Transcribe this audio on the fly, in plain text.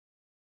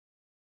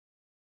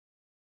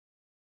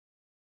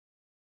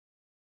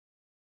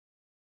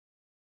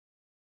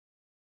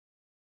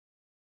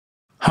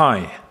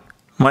Hi,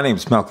 my name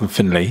is Malcolm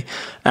Finley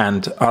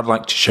and I'd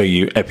like to show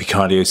you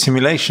Epicardio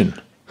Simulation.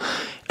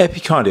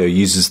 Epicardio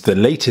uses the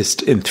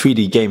latest in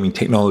 3D gaming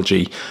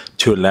technology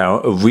to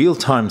allow a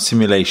real-time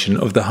simulation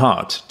of the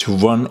heart to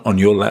run on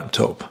your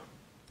laptop.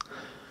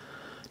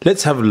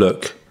 Let's have a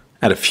look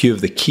at a few of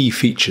the key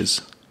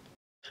features.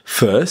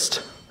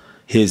 First,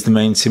 here's the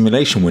main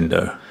simulation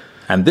window,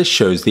 and this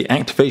shows the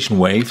activation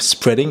wave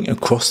spreading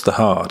across the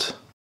heart.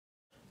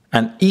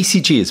 An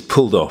ECG is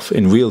pulled off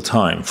in real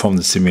time from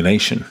the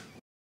simulation.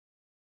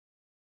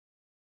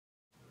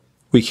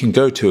 We can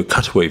go to a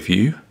cutaway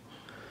view,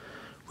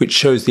 which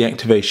shows the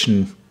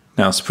activation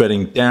now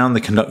spreading down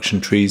the conduction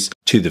trees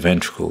to the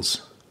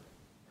ventricles.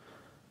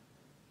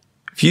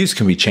 Views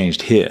can be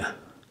changed here.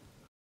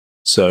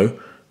 So,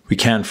 we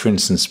can, for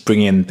instance,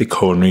 bring in the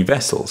coronary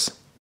vessels.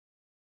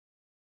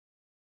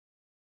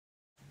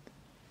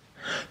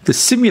 The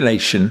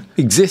simulation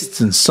exists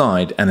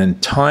inside an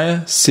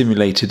entire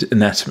simulated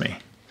anatomy.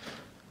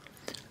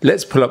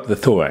 Let's pull up the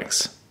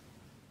thorax,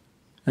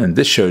 and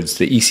this shows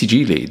the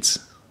ECG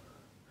leads.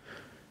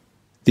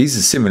 These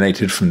are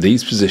simulated from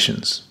these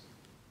positions.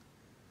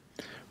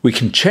 We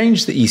can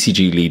change the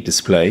ECG lead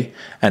display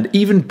and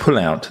even pull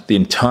out the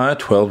entire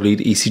 12-lead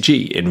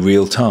ECG in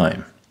real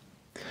time.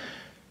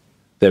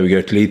 There we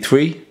go to lead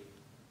 3,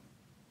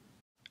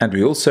 and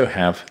we also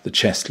have the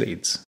chest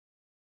leads.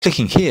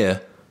 Clicking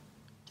here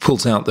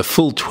pulls out the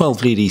full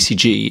 12-lead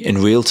ECG in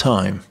real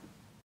time.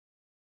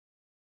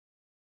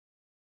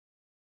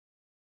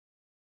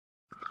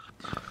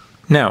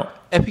 Now,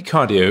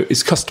 Epicardio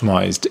is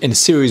customized in a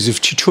series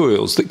of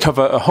tutorials that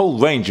cover a whole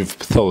range of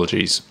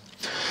pathologies.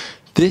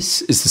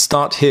 This is the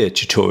Start Here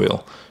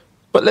tutorial,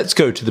 but let's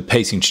go to the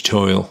pacing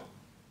tutorial.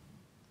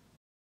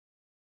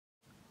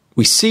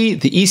 We see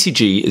the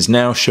ECG is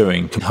now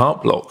showing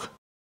heart block.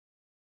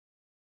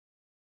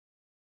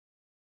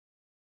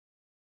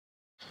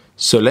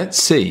 So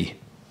let's see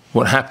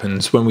what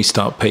happens when we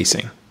start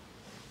pacing.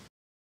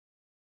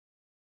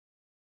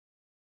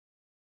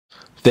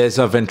 There's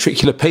our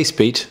ventricular pace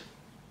beat.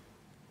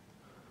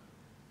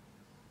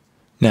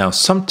 Now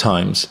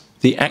sometimes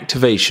the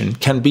activation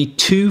can be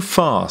too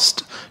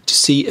fast to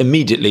see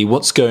immediately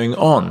what's going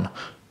on.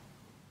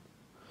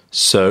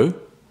 So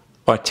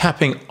by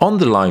tapping on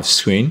the live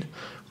screen,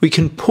 we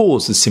can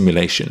pause the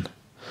simulation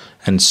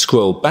and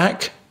scroll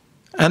back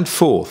and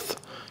forth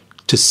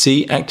to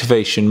see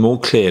activation more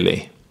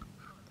clearly.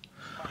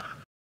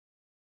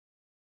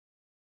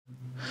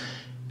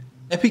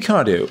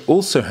 Epicardio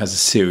also has a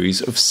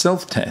series of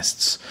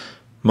self-tests,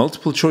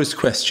 multiple choice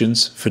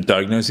questions for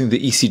diagnosing the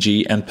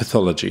ECG and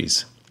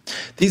pathologies.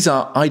 These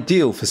are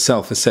ideal for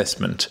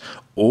self-assessment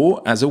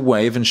or as a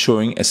way of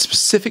ensuring a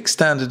specific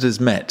standard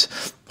is met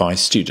by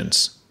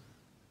students.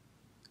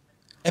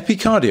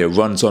 Epicardio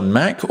runs on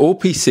Mac or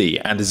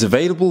PC and is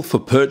available for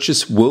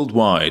purchase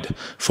worldwide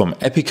from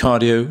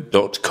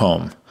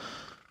epicardio.com.